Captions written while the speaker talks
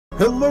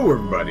Hello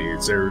everybody,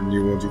 it's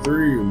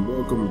Aaron123 and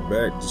welcome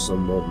back to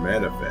some more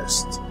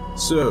Manifest.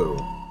 So,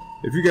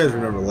 if you guys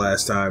remember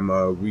last time,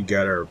 we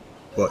got our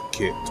butt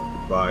kicked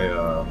by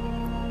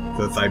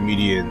the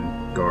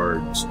Thymetian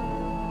guards.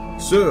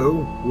 So,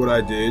 what I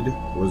did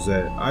was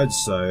that I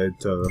decided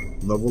to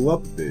level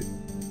up a bit.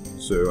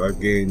 So, I've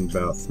gained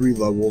about 3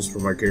 levels for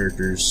my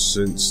characters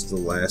since the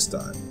last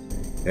time.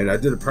 And I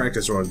did a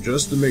practice run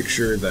just to make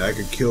sure that I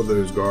could kill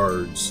those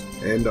guards.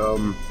 And,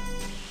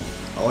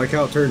 I like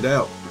how it turned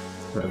out.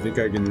 I think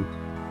I can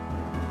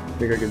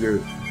do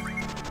it.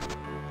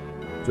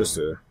 Just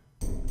to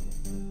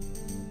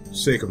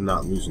sake of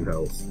not losing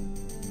health.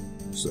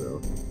 So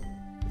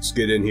let's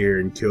get in here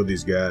and kill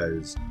these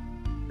guys.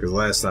 Because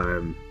last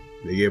time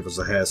they gave us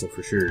a hassle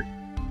for sure.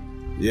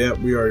 Yep,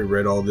 we already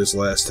read all this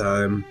last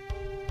time.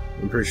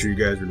 I'm pretty sure you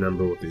guys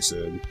remember what they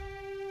said.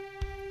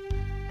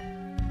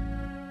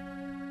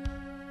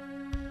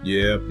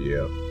 Yep,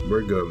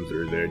 we're going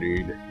through there,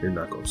 dude. You're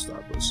not gonna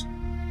stop us.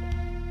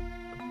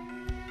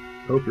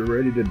 Hope you're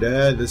ready to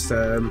die this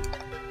time.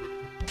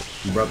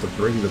 I'm about to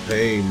bring the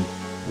pain. I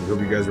hope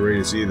you guys are ready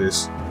to see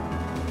this.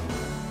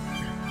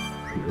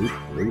 Nope.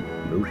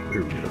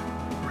 Here we go.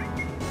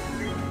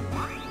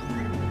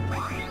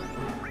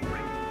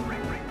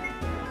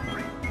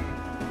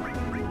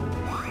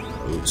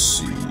 Let's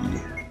see.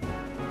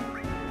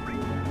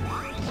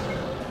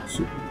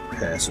 So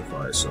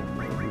pacify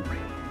someone.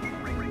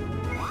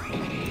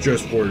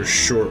 Just for a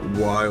short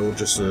while,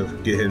 just to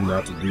get him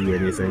not to do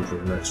anything for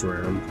the next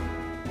round.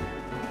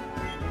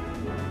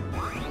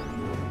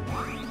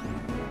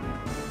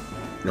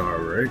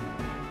 Alright.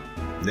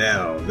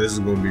 Now, this is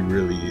going to be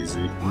really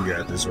easy. We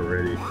got this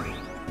already.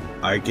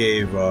 I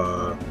gave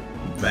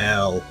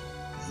Val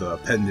the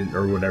pendant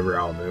or whatever,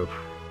 I don't know,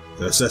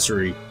 the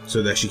accessory,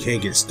 so that she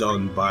can't get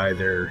stunned by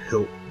their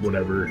hilt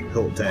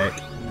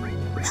attack.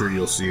 I'm sure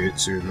you'll see it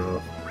soon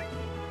enough.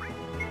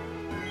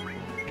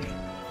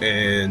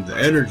 And the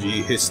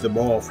energy hits the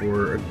ball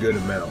for a good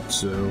amount,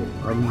 so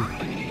I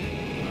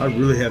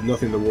really have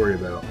nothing to worry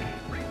about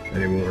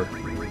anymore.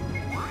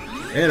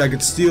 And I can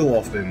steal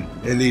off them,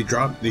 and you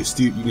can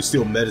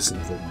steal medicine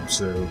from them,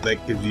 so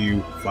that gives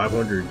you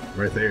 500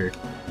 right there.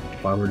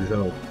 500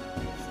 health.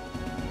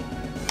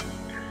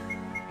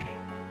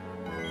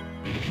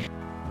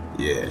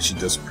 Yeah, she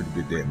does pretty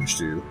good damage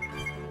too.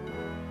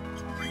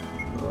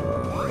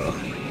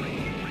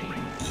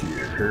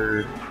 Cure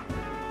her.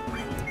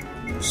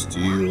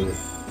 Steal.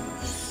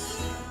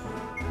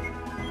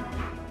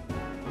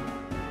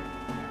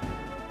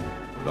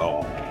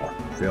 Oh,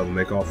 failed to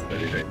make off with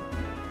anything.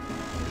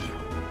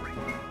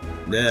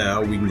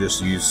 Now we can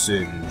just use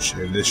Singe,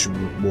 and this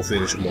will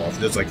finish him off.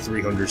 That's like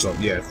 300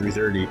 something. Yeah,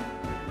 330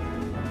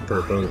 per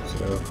opponent.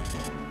 So,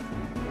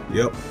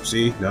 yep.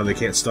 See, now they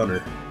can't stun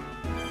her.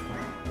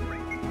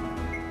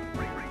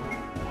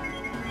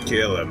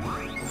 Kill him.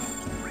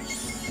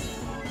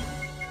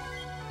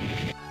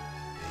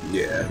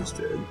 Yeah, he's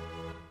dead.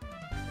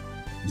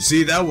 You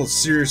see, that was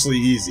seriously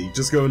easy.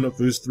 Just going up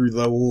those 3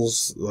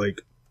 levels,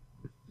 like,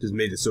 just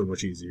made it so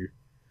much easier.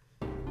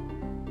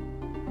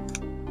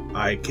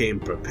 I came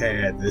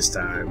prepared this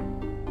time.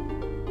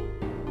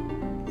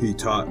 He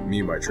taught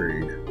me my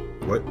trade.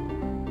 What?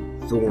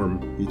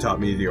 Toorm. He taught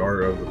me the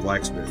art of the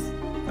blacksmith.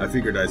 I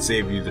figured I'd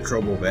save you the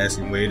trouble of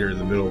asking later in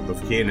the middle of the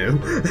volcano.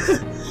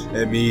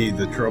 And me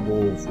the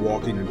trouble of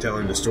walking and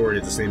telling the story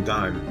at the same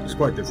time. It's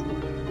quite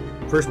difficult.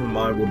 First my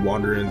mind would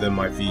wander and then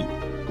my feet.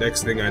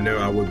 Next thing I know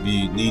I would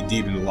be knee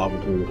deep in the lava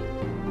pool.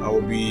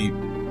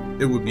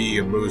 It would be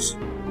a most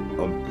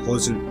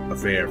unpleasant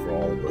affair for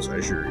all of us, I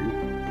assure you.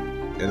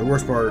 And the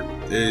worst part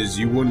is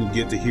you wouldn't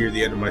get to hear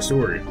the end of my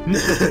story.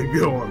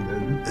 Go on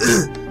then.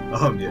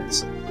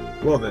 Yes.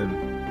 Well then,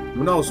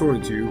 when I was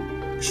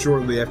 22,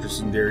 shortly after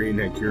Sindarian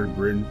had cured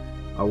Bryn,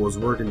 I was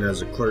working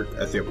as a clerk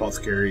at the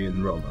apothecary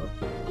in Relna.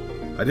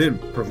 I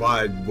didn't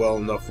provide well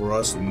enough for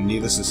us, and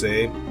needless to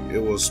say,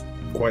 it was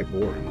quite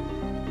boring.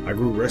 I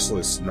grew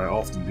restless, and I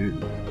often do.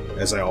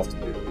 And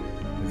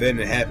then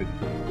it happened.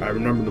 I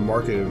remember the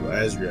market of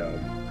Azriad.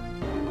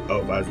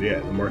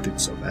 The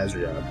markets of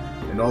Azriad.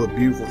 And all the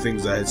beautiful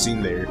things I had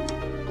seen there.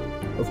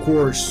 Of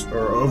course,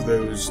 or of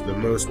those, the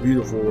most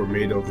beautiful were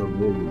made of the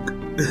Wook,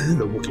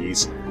 the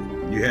Wookiees.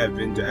 You have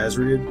been to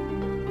Azriad?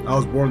 I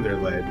was born there,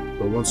 lad,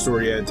 but one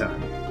story at a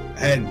time. I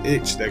had an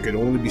itch that could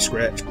only be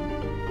scratched.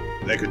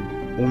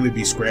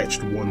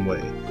 One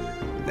way.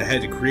 I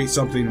had to create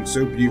something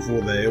so beautiful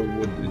that it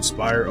would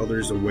inspire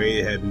others the way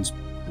it had been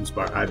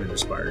I've been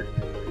inspired.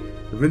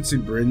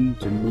 Convincing Bryn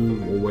to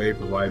move away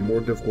provided more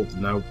difficult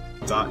than I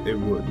thought it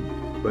would.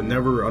 But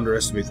never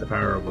underestimate the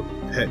power of a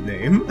pet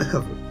name.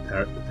 A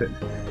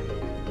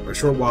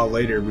short while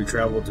later, we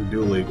traveled to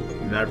Dulig,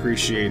 and I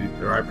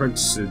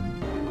apprenticed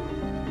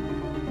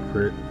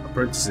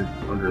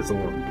under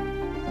Thorm.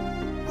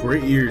 For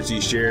 8 years, he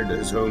shared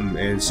his home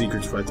and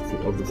secrets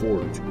of the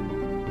forge.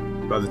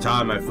 By the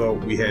time I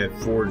felt we had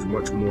forged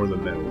much more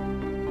than metal.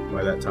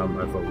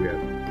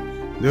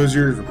 Those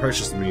years were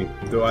precious to me,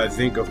 though I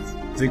think of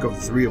the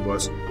 3 of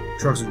us,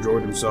 Trucks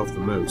enjoyed himself the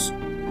most.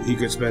 he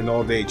could spend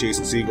all day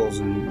chasing seagulls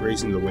and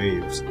racing the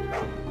waves.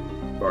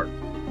 Bart.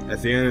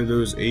 At the end of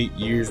those 8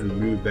 years, we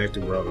moved back to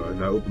Brava,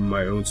 and I opened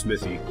my own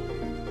smithy.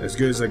 As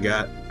good as I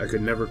got, I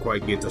could never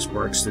quite get the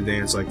sparks to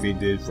dance like they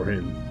did for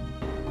him.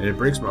 And it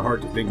breaks my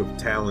heart to think of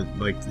talent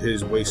like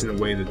his wasting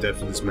away in the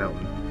depths of this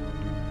mountain.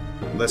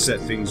 Let's set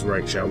things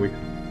right, shall we?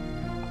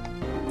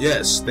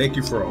 Yes, thank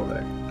you for all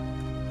that.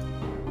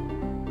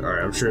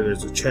 Alright, I'm sure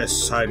there's a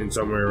chest hiding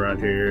somewhere around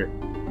here.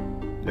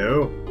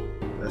 No?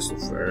 That's the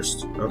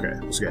first. Okay,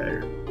 let's get out of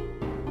here.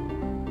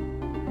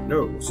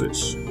 No, what's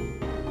this?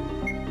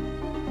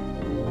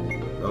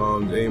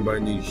 Does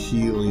anybody need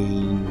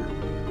healing?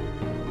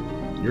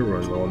 You're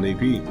running low on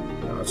AP.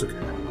 No, that's okay.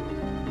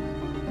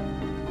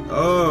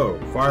 Oh,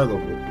 fire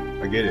level.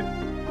 I get it.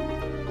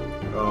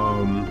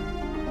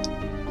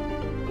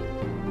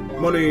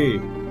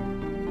 Money!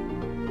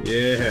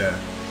 Yeah.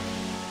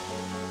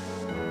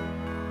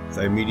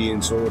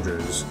 Thymetian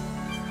soldiers.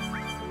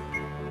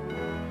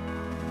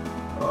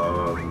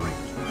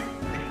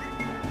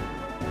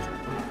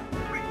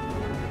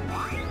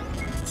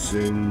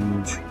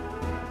 Singe.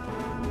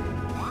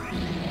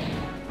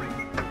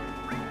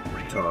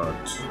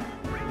 Taunt.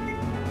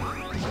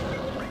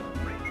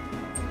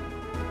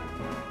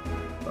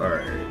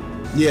 Alright.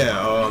 Yeah,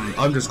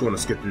 I'm just going to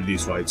skip through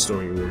these fights,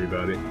 don't even worry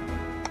about it.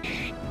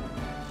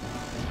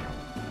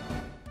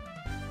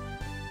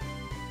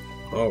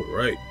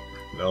 Alright.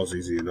 That was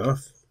easy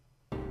enough.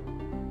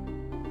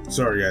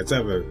 Sorry guys, I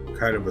have a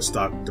kind of a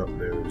stocked up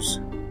nose.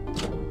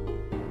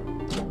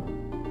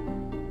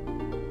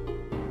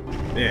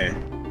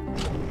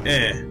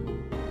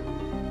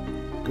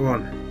 Come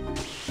on.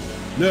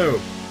 No!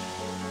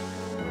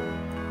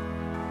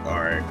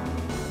 Alright.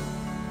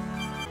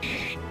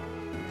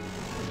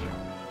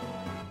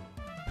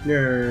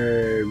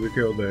 Yay, we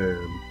killed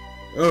him.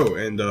 Oh,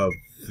 and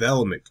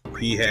Velmic.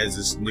 He has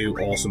this new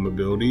awesome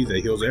ability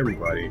that heals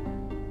everybody.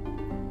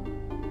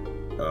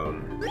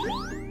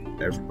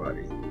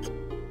 Everybody.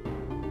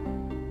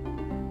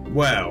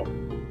 Wow,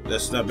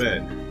 that's not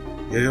bad.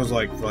 It heals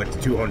like for like the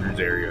 200s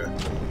area.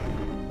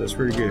 That's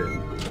pretty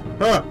good.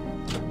 Huh!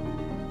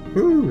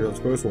 Whew, that was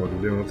a close one.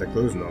 We didn't want that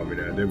closing on me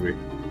now, did we?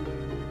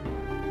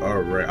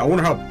 Alright, I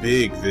wonder how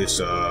big this,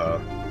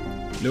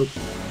 Nope.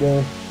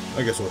 Well,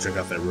 I guess we'll check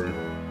out that room.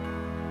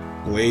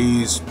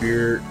 Blaze,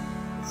 Spirit,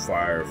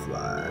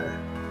 Firefly.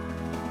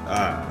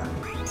 Ah.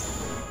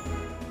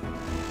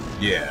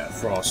 Yeah,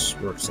 Frost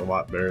works a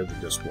lot better than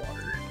just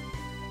water.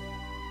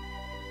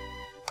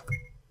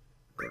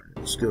 Alright,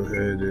 let's go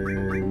ahead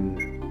and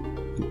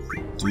get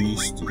the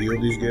Dees to heal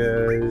these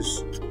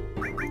guys.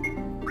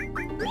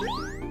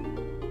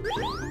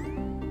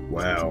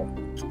 Wow.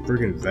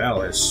 Freaking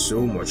Val has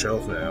so much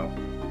health now.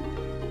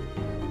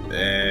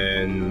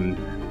 And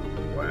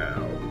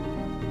wow.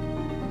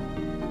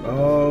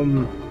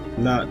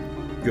 Not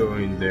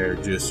going there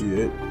just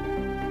yet.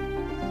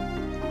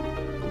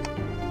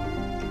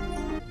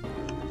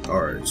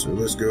 Alright, so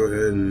let's go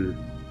ahead and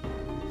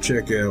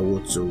check out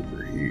what's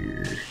over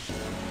here.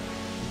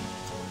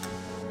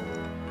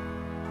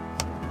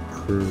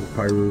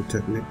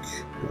 Pyrotechnic.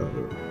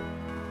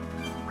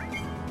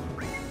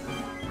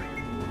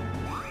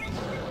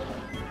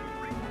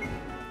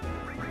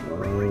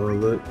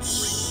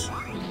 Let's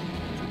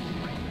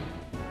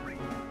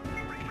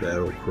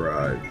Battle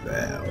Cry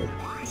Val.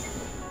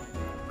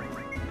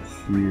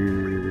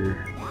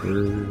 Here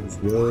as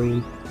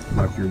well.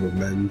 Not here with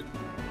mend.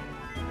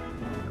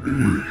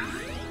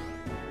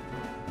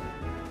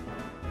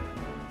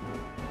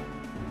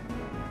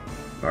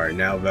 Alright,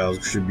 now Val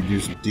should be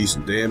doing some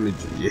decent damage.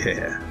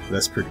 Yeah,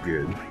 that's pretty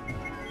good.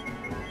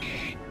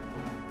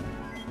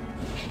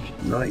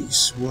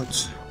 Nice.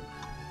 What?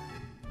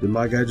 Did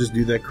my guy just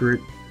do that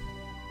crit?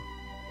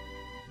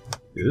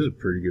 It is a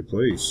pretty good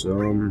place.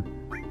 I'm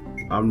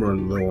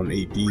running low on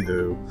AP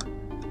though.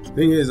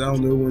 Thing is, I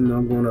don't know when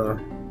I'm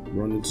gonna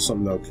run into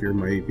something that'll cure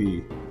my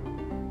AP.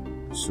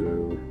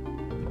 So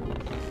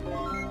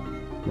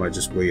might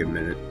just wait a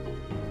minute.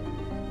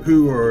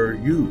 Who are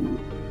you?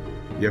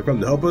 You have come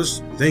to help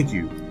us? Thank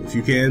you. If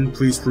you can,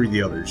 please free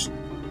the others.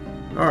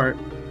 Alright.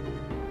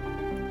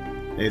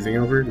 Anything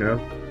over? No?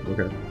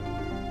 Okay.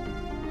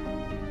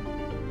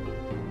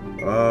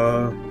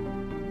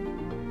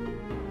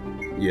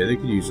 Yeah, they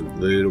could use a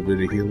little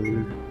bit of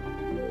healing.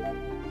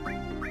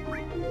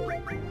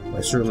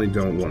 I certainly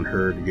don't want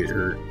her to get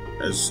hurt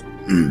as...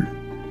 you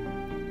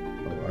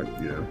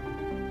know...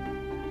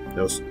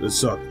 It'd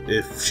suck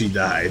if she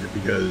died,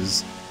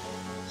 because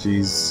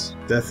she's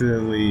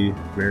definitely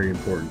very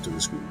important to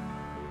this group.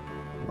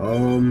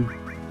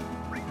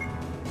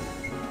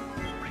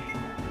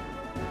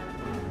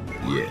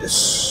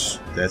 Yes.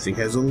 That thing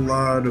has a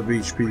lot of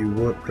HP,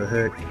 what the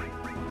heck?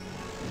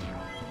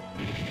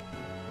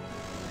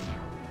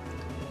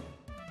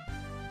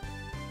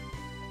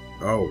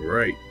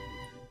 Alright.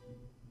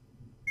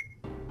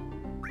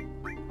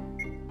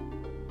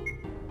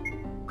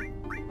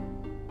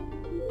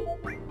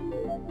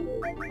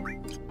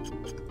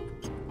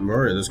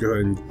 Alright, let's go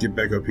ahead and get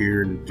back up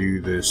here and do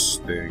this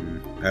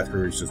thing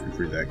after since we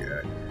free that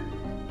guy.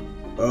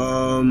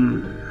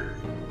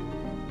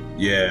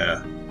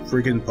 Yeah,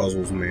 freaking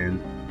puzzles, man.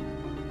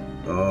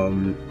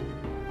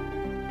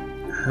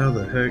 How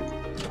the heck?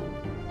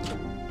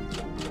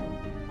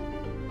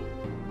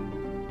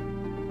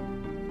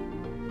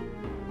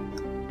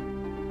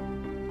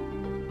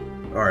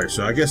 Alright,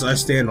 so I guess I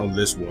stand on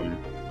this one.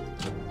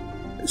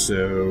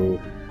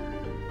 So,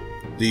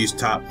 these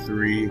top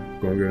three,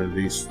 gonna go to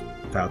these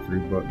top three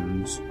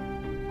buttons.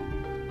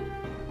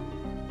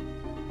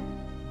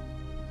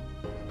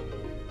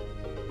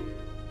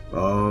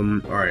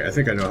 Alright, I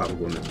think I know how I'm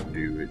going to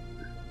do it.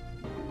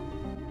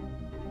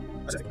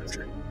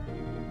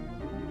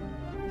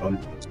 I'm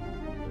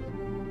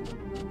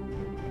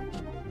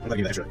not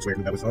giving that extra swear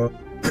that was, I'm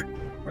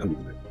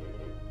moving it.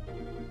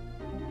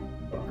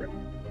 Oh, crap.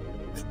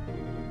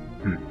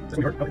 That's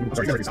gonna be hard. I'm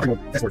sorry,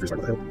 that's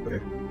what the hell? Okay.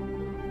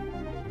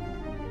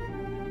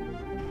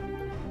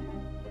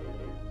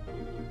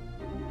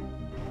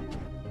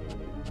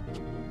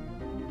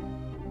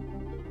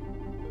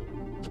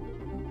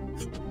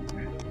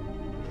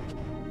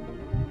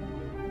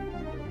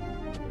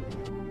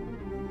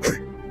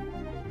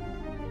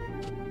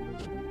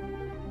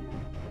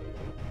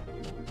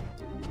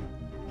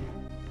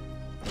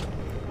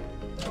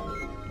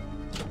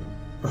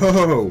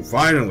 Oh,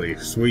 finally!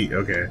 Sweet,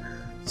 okay.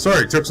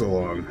 Sorry it took so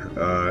long.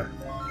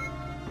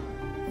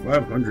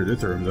 500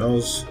 Ithram, that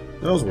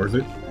was worth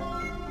it.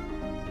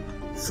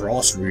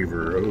 Frost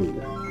Reaver,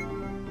 oh.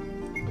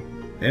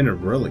 And a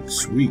relic,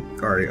 sweet.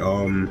 Alright,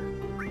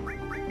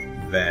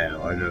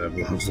 Val, I know that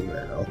belongs to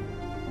Val.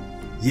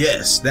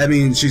 Yes, that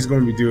means she's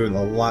going to be doing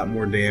a lot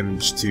more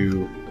damage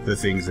to the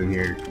things in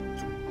here.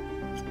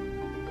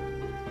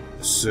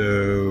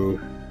 So...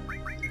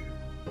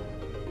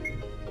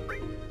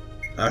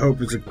 I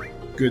hope it's a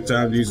good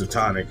time to use a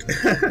tonic.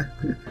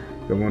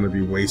 Don't want to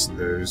be wasting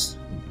those.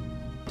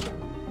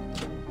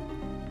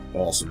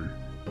 Awesome.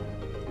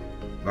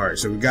 Alright,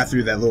 so we got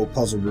through that little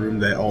puzzle room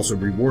that also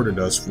rewarded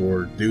us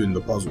for doing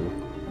the puzzle.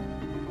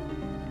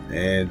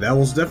 And that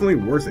was definitely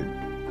worth it.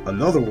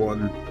 Another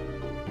one.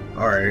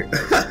 Alright.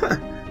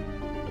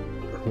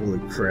 Holy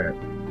crap.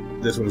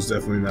 This one's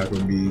definitely not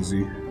going to be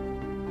easy.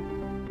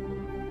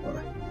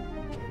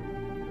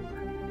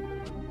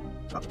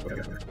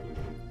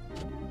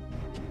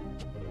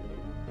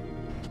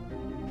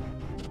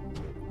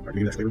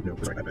 Okay.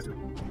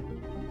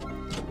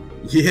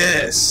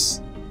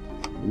 Yes!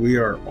 We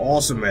are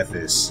awesome at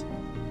this.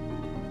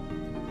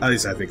 At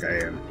least I think I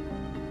am.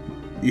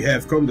 You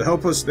have come to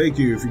help us. Thank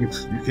you. If you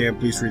can,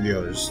 please free the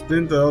others.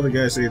 Didn't the other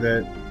guy say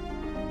that?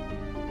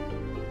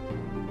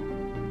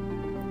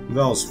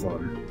 That was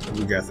fun.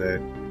 We got that.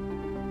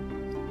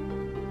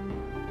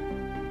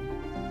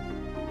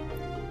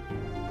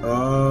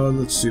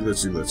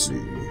 Let's see.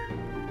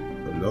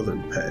 Another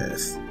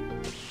path.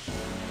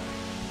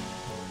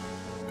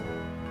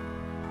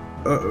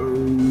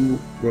 Uh-oh.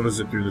 Gonna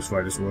zip through this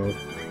fight as well.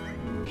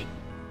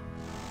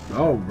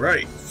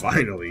 Alright,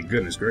 finally.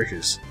 Goodness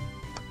gracious.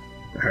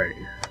 Alright.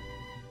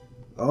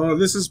 Oh,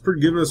 this is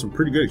giving us some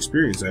pretty good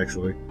experience,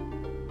 actually.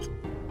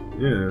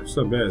 Yeah, it's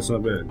not bad, it's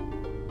not bad.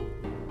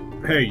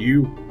 Hey,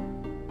 you.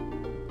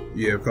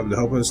 You have come to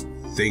help us?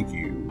 Thank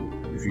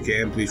you. If you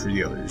can, please free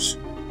the others.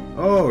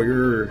 Oh,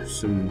 you're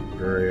some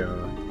very,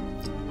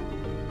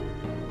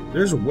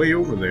 there's a way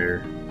over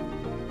there.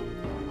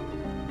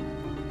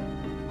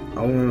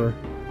 I wanna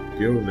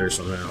get over there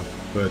somehow,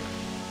 but...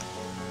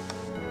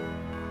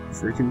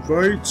 Freaking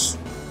fights!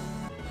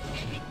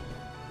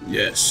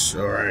 Yes,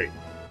 alright.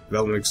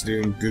 Velmic's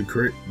doing good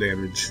crit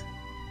damage.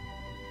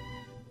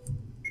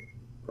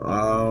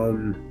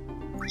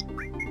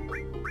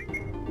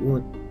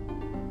 What?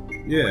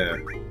 Yeah.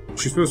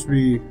 She's supposed to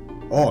be...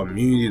 Oh,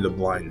 immunity to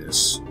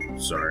blindness.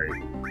 Sorry.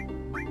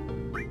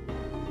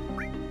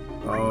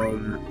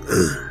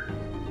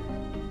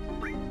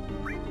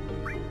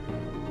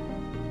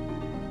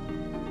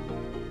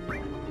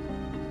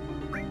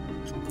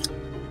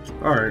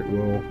 Alright,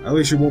 well, at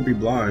least she won't be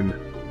blind.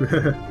 Give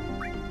her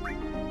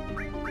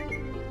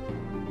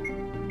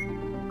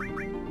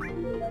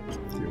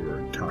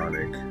a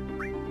tonic.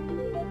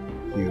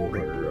 Heal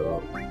her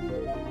up.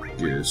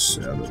 Get us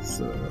out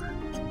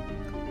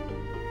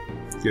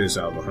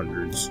of the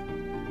hundreds.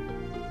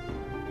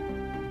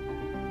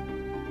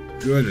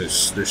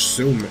 Goodness, there's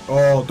so many.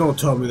 Oh, don't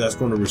tell me that's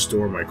going to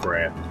restore my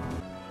craft.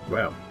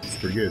 Wow, that's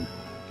pretty good.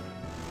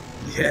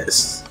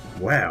 Yes!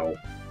 Wow.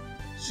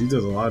 She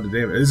does a lot of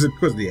damage. Is it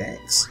because of the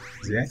axe?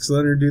 Does the axe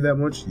let her do that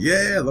much?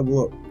 Yeah,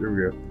 level up. There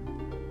we go.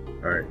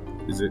 Alright.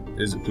 Is it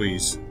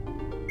please?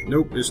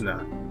 Nope, it's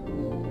not.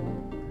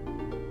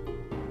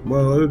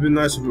 Well, it would have been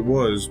nice if it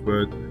was,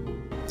 but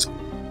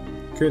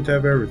couldn't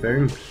have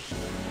everything.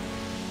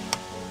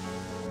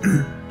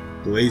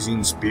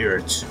 Blazing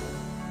Spirit.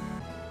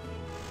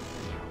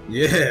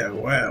 Yeah,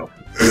 wow.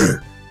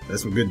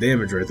 That's some good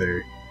damage right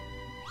there.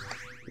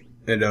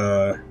 And,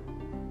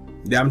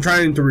 yeah, I'm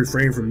trying to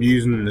refrain from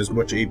using as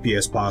much AP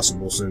as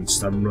possible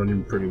since I'm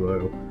running pretty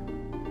low.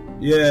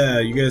 Yeah,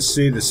 you guys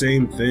say the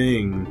same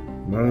thing.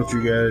 Why don't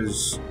you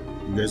guys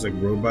like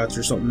robots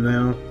or something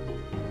now?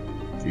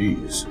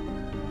 Jeez.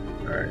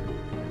 Alright.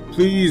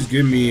 Please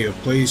give me a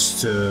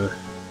place to...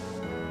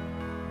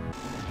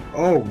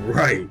 Oh,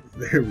 right.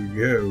 There we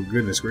go.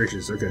 Goodness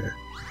gracious. Okay.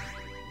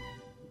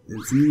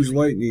 Infuse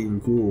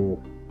lightning.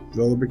 Cool.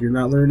 Vells, you're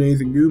not learning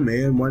anything new,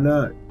 man. Why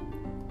not?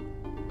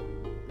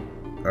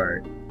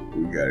 Alright.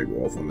 We gotta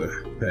go off on the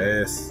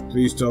path.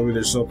 Please tell me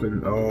there's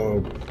something.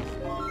 Oh.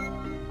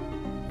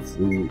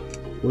 Food.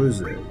 What is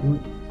that? What?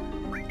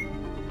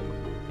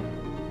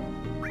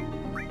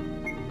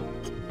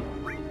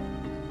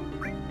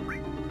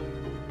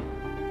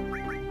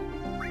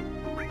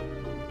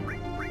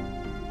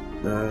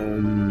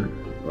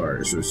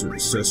 Alright, so it's an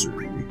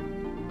accessory.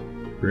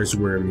 Rest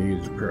where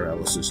immune to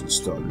paralysis and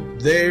stun.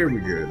 There we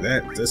go.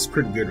 That's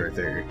pretty good right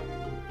there.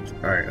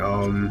 Alright,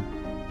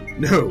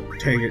 no,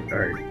 dang it.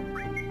 Alright.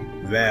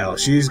 Val,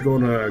 she's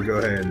gonna go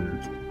ahead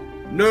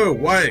and... No,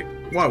 why?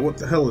 What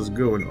the hell is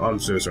going on? I'm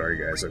so sorry,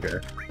 guys, okay.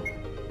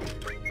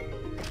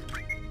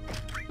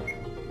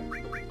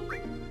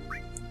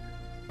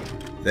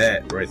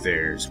 That right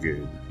there is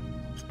good.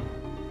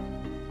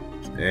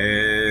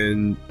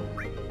 And...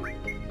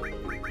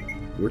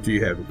 What do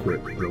you have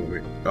equipped?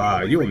 You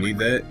don't need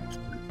that.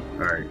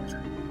 Alright.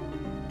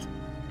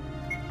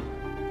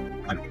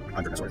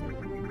 I'm sorry.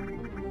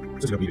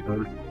 Just gonna need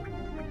it.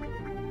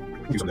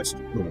 Use on this. A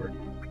little more.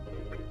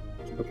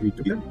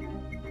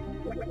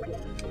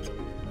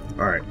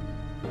 Alright.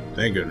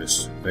 Thank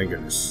goodness. Thank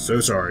goodness. So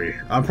sorry.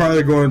 I'm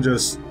probably going to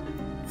just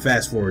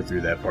fast forward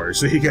through that part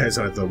so you guys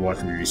don't have to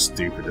watch me be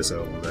stupid as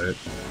hell on that.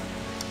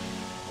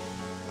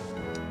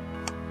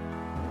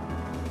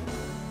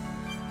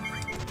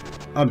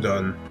 I'm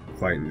done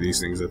fighting these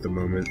things at the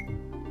moment.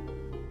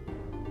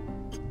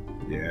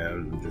 Yeah,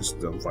 I'm just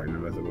done fighting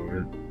them at the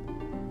moment.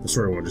 I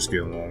sort of want to just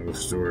get along with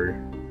the story.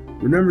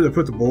 Remember to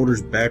put the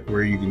boulders back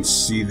where you can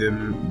see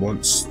them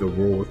once the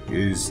Rollick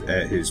is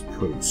at his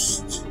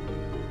post.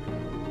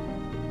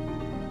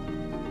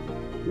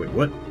 Wait,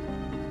 what?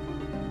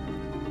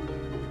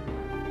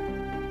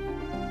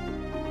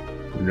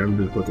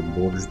 Remember to put the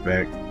boulders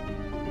back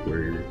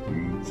where you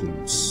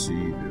can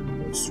see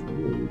them once the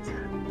Rollick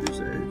is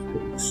at his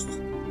post.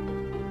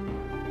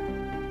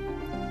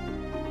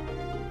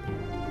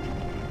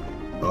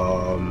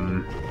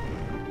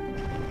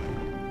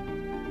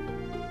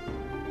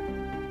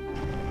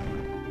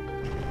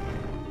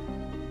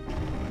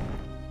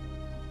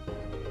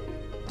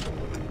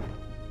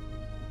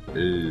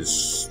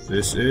 Is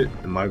this it?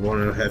 Am I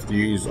going to have to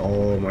use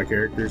all of my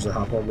characters to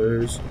hop on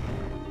those?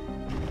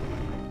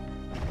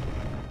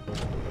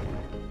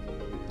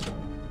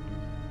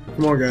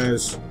 Come on,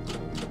 guys.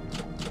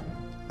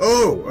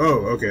 Oh,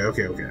 okay.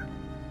 Okay,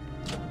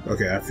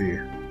 I feel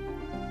you.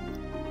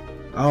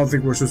 I don't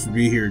think we're supposed to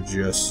be here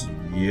just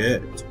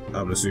yet,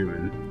 I'm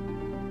assuming.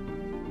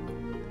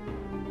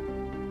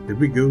 Did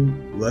we go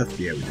left?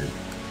 Yeah, we did.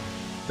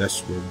 That's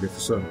where we get the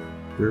sun.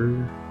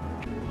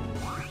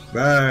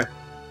 Bye!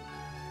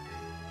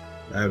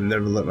 I have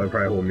never let my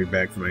pride hold me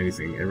back from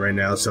anything, and right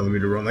now it's telling me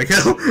to run like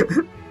hell.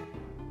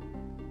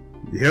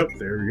 Yep,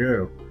 there we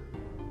go.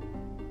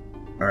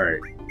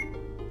 Alright.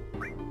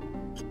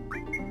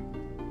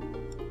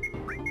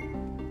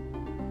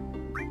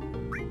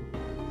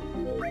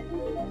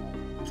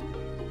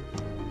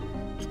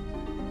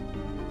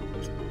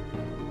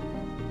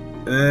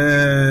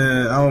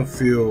 I don't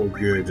feel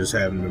good just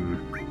having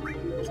them.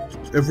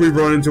 If we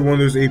run into one of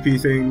those AP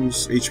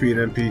things, HP and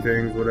MP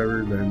things,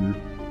 whatever, then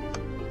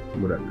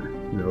whatever.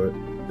 You know what?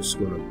 It's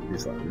gonna be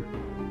fine.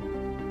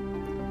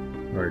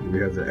 Alright, do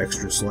we have the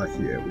extra slack?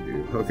 Yeah, we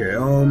do. Okay,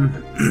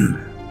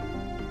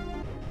 oh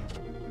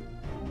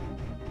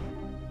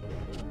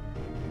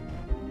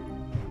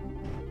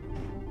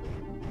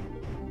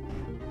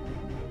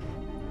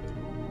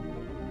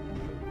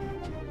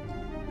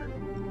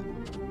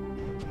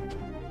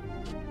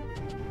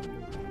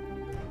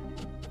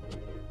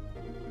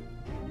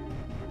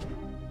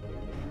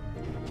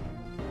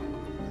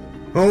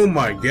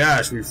my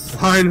gosh, we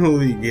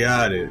finally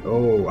got it.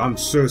 Oh, I'm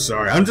so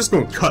sorry. I'm just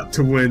gonna cut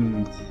to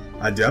when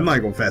I did. I'm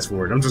not gonna fast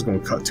forward. I'm just gonna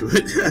cut to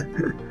it.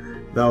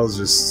 That was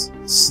just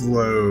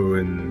slow,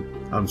 and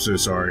I'm so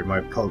sorry. My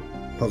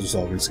puzzle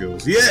solving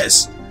skills.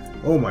 Yes!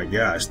 Oh my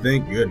gosh,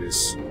 thank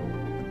goodness.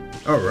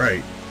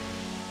 Alright.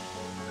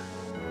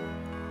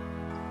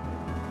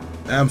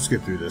 I'm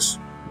skip through this.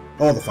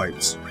 All the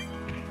fights.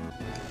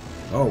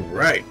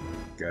 Alright.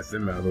 Got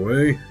them out of the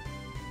way.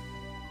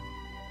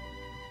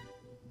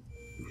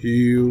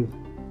 Heal.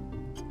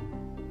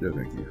 No,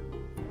 thank you.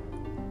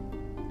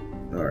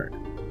 Alright.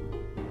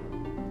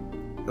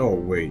 Oh,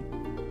 wait.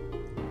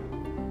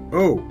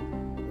 Oh!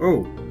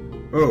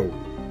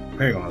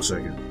 Hang on a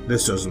second.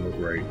 This doesn't look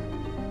right.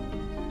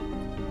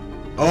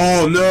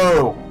 Oh,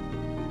 no!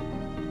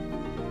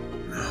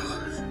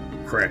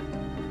 Crap.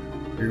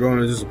 You're going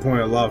to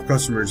disappoint a lot of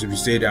customers if you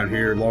stay down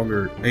here any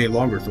longer,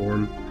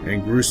 Toorm.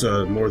 And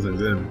Grusa more than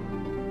them.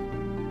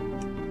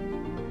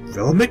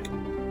 Vells?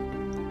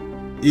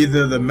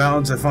 Either the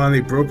mountains have finally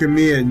broken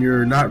me and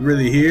you're not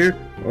really here,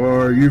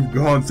 or you've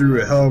gone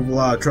through a hell of a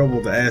lot of trouble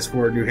to ask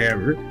for a new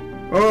hammer.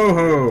 Oh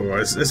ho!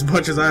 As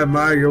much as I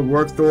admire your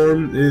work,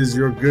 Toorm, it is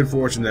your good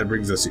fortune that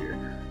brings us here.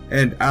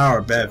 and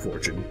our bad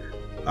fortune,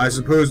 I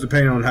suppose,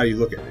 depending on how you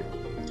look at it.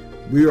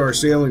 We were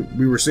sailing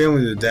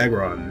to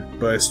Dagron,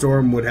 but a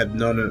storm had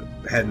none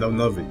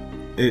of it.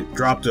 It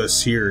dropped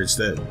us here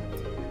instead.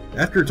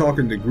 After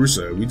talking to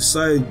Grusa, we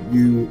decided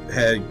you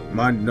had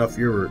mind enough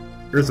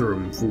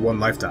Earthrum for one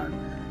lifetime,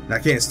 and I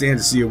can't stand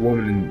to see a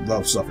woman in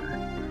love suffer.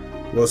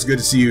 Well, it's good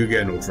to see you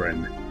again, old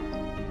friend.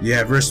 You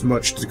have risked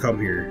much to come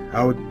here.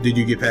 How did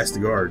you get past the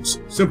guards?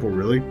 Simple,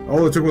 really.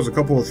 All it took was a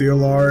couple of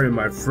Theolar and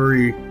my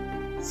furry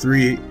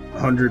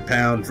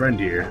 300-pound friend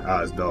here,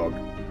 his dog.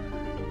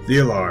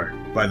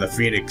 Theolar, by the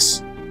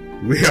Phoenix.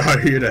 We are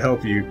here to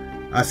help you.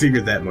 I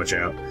figured that much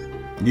out.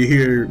 You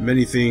hear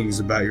many things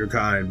about your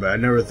kind, but I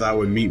never thought I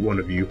would meet one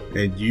of you.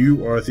 And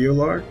you are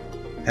Theolar?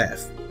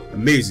 Half.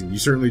 Amazing, you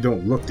certainly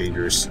don't look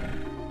dangerous.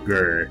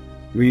 Grr.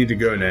 We need to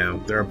go now.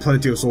 There are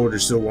plenty of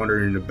soldiers still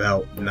wandering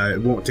about, and it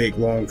won't take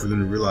long for them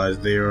to realize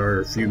they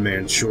are a few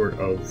men short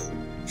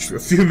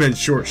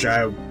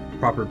shy of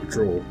proper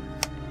patrol.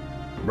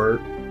 Bert.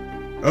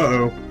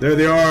 Uh-oh. There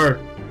they are.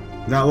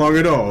 Not long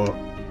at all.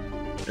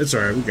 It's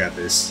alright, we got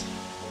this.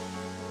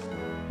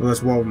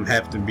 Unless one of them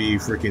happen to be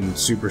freaking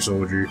super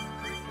soldier.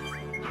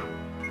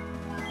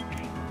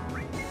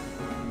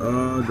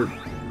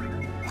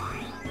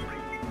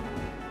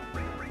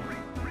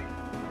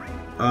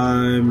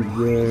 I'm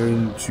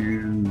going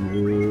to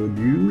load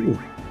you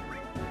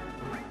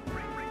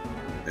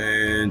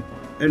and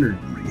energy.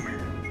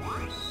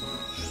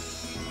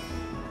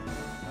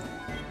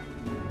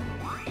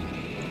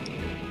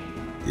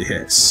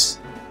 Yes.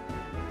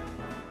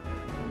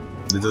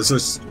 It does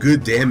such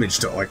good damage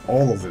to like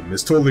all of them.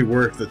 It's totally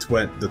worth the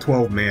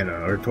 12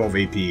 mana or 12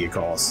 AP it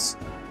costs.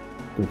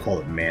 We'll call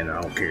it mana,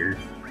 I don't care.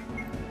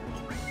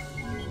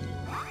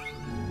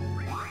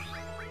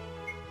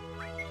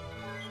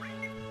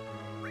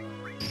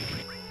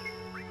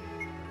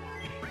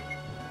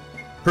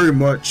 Pretty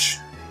much.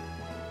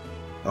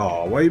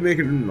 Oh, why are you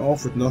making it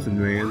off with nothing,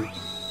 man?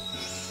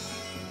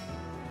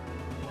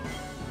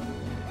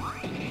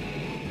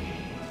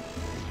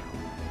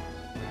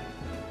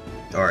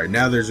 Alright,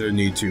 now there's a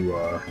need to,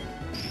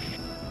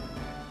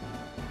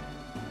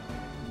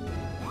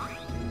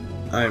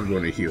 I'm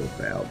going to heal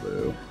Val,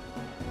 though.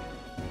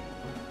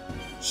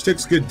 She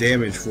takes good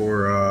damage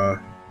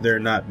for, there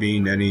not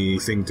being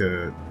anything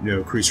to, you know,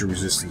 increase her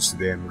resistance to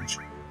damage.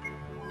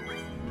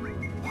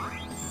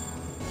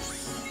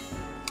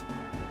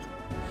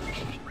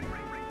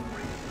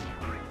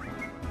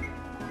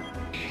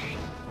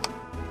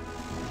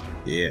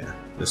 Yeah,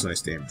 that's nice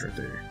damage right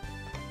there.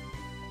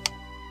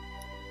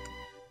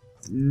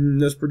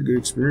 That's pretty good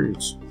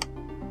experience.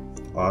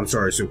 Oh, I'm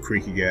sorry, so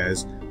creaky,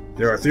 guys.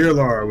 There are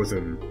Theolar with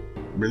him.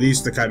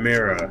 Release the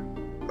Chimera.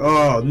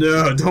 Oh,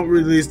 no, don't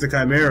release the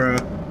Chimera.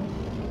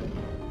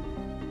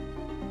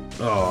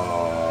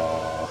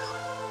 Oh.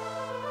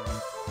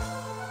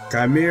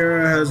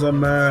 Chimera has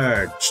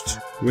emerged,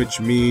 which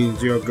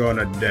means you're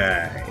gonna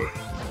die.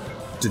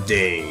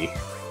 Today.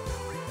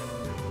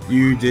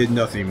 You did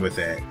nothing with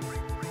that.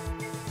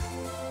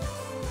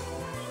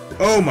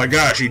 Oh my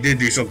gosh, he did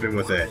do something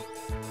with that.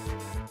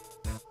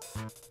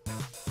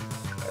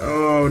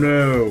 Oh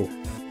no.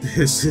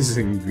 This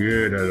isn't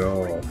good at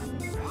all.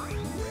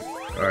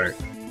 Alright.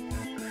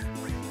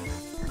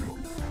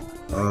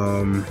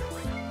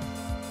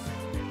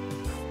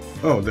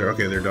 Oh, they're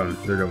done.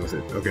 They're done with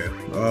it. Okay.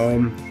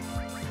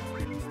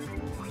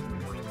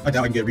 I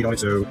doubt I can get a read on it,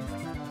 so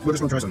we're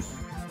just gonna try some.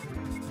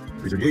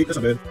 338, that's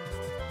not bad.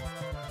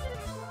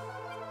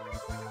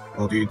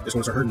 Oh dude, this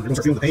one's start hurting. We're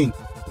gonna start feeling the pain.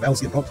 The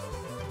Vells getting pumped.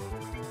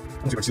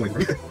 I don't see if I can see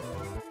anything.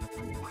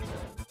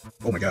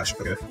 Oh my gosh,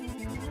 okay.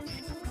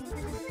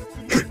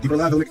 Deeper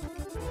alive, Dominic.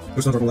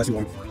 Those stuns aren't gonna last too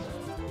long.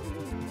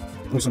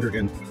 Almost under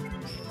again.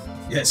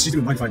 Yes, she's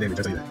doing mighty fine damage,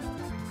 I'll tell you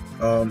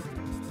that.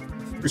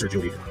 Increase her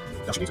agility.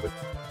 Now she needs it.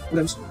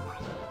 Whatevs.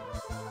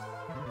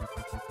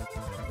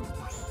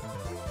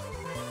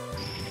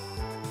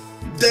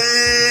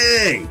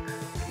 Dang!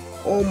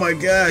 Oh my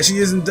gosh, he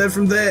isn't dead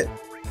from that.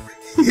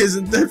 He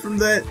isn't dead from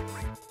that.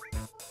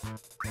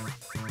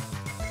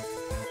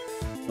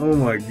 Oh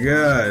my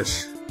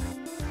gosh.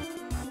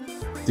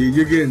 Dude,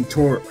 you're getting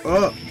tore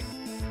up.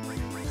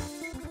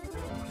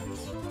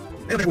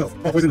 And I will.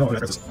 Oh, poison. No,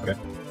 that's okay.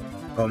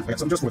 I got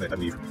something just for that, I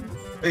believe.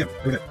 Bam,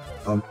 look at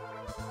that.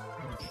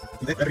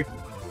 Eat that battery.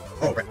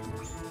 Oh, right.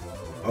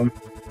 You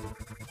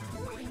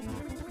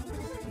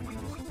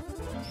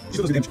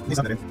still doesn't damage. Please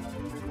stop that in.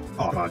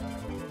 Oh, come on.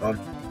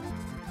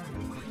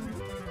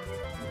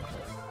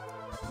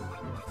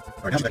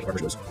 Alright, now she's back to where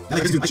she was. Now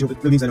that he ice shield, it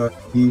really means that,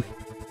 he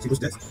goes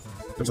to death.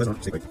 Don't slice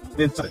on, stay quick.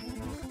 And stop it.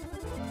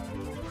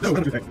 No,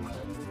 don't do that.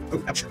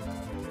 Oh, ouch.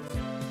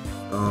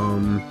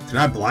 Can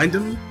I blind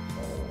him?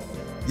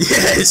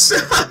 Yes!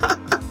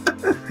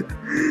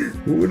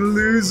 What a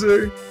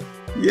loser.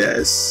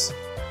 Yes.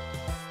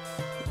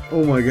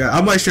 Oh my god.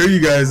 I might show you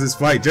guys this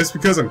fight just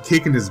because I'm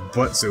kicking his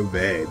butt so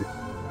bad.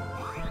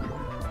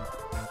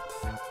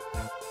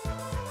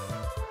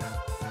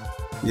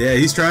 Yeah,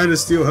 he's trying to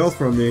steal health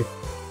from me.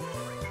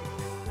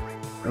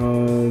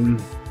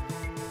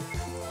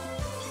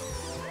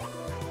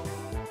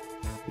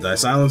 Did I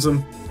silence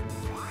him?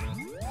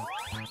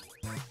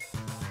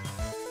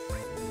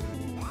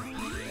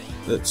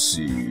 Let's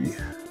see.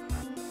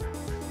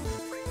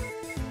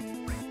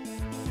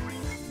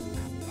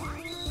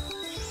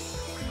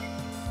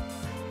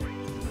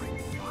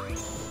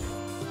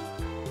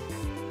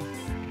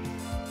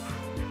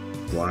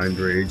 Blind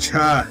Rage.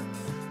 Ha!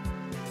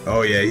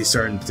 Oh yeah, he's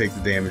starting to take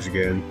the damage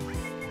again.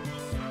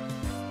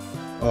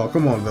 Oh,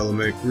 come on,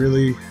 Velemic,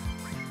 really?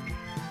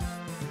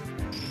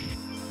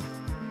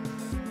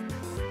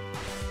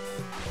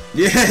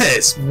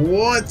 Yes!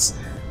 What?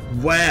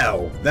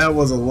 Wow, that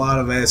was a lot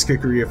of ass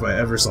kickery if I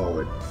ever saw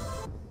it.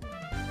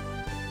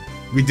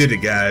 We did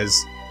it,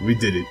 guys. We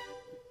did it.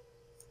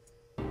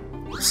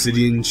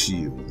 Obsidian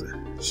Shield.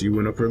 She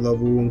went up her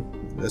level.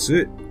 That's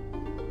it.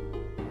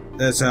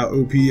 That's how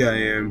OP I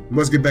am.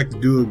 Must get back to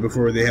dueling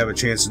before they have a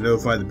chance to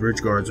notify the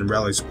bridge guards and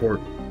rally support.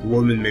 The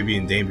woman may be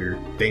in danger.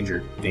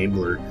 Danger.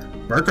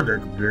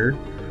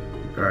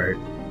 Alright.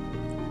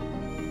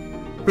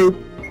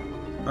 Boop.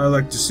 I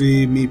like to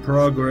see me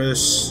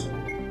progress.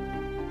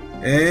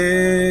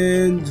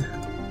 And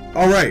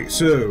alright,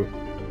 so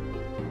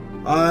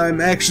I'm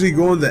actually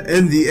going to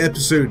end the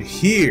episode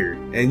here,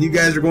 and you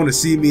guys are going to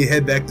see me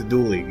head back to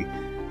dueling,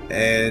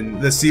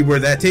 and let's see where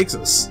that takes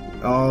us.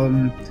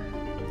 I'm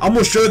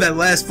gonna show that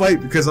last fight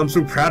because I'm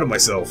so proud of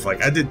myself.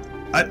 Like, I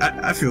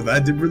feel that I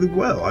did really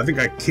well. I think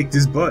I kicked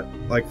his butt,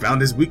 like,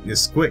 found his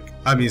weakness quick.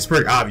 I mean, it's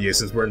pretty obvious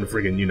since we're in the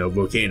freaking, you know,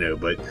 volcano,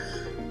 but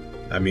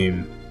I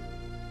mean,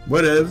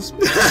 whatevs.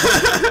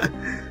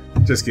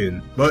 Just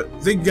kidding. But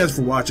thank you guys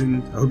for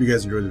watching. I hope you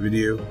guys enjoyed the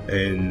video,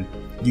 and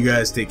you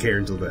guys take care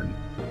until then.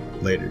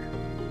 Later.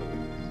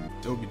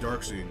 It'll be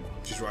dark soon.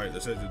 She's right.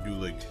 Let's head to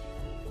dueling.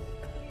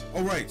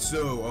 Alright,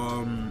 so,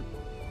 I'm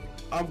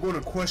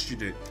gonna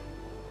question it.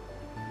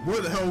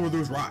 Where the hell were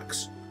those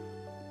rocks?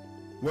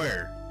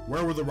 Where?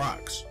 Where were the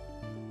rocks?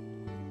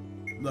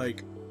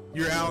 Like,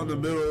 you're out in the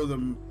middle of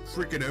the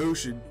freaking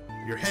ocean.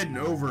 You're heading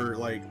over,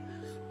 like,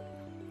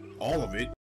 all of it.